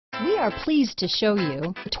We are pleased to show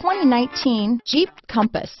you the 2019 Jeep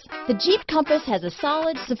Compass. The Jeep Compass has a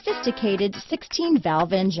solid, sophisticated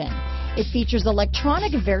 16-valve engine. It features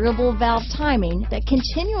electronic variable valve timing that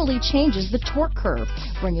continually changes the torque curve,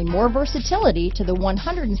 bringing more versatility to the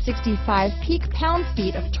 165 peak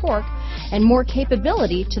pound-feet of torque and more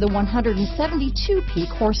capability to the 172 peak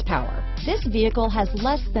horsepower. This vehicle has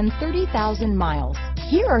less than 30,000 miles.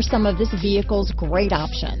 Here are some of this vehicle's great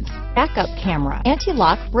options: backup camera,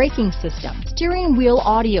 anti-lock braking system, steering wheel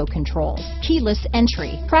audio controls, keyless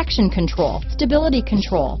entry, traction control, stability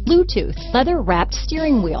control, Bluetooth, leather-wrapped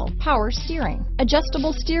steering wheel, power steering,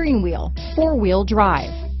 adjustable steering wheel, four-wheel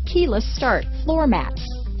drive, keyless start, floor mats,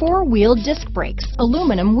 four-wheel disc brakes,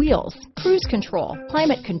 aluminum wheels, cruise control,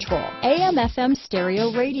 climate control, AM/FM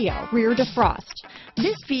stereo radio, rear defrost.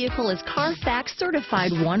 This vehicle is Carfax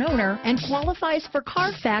certified one owner and qualifies for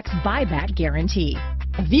Carfax buyback guarantee.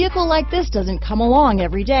 A vehicle like this doesn't come along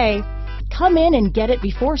every day. Come in and get it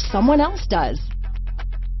before someone else does.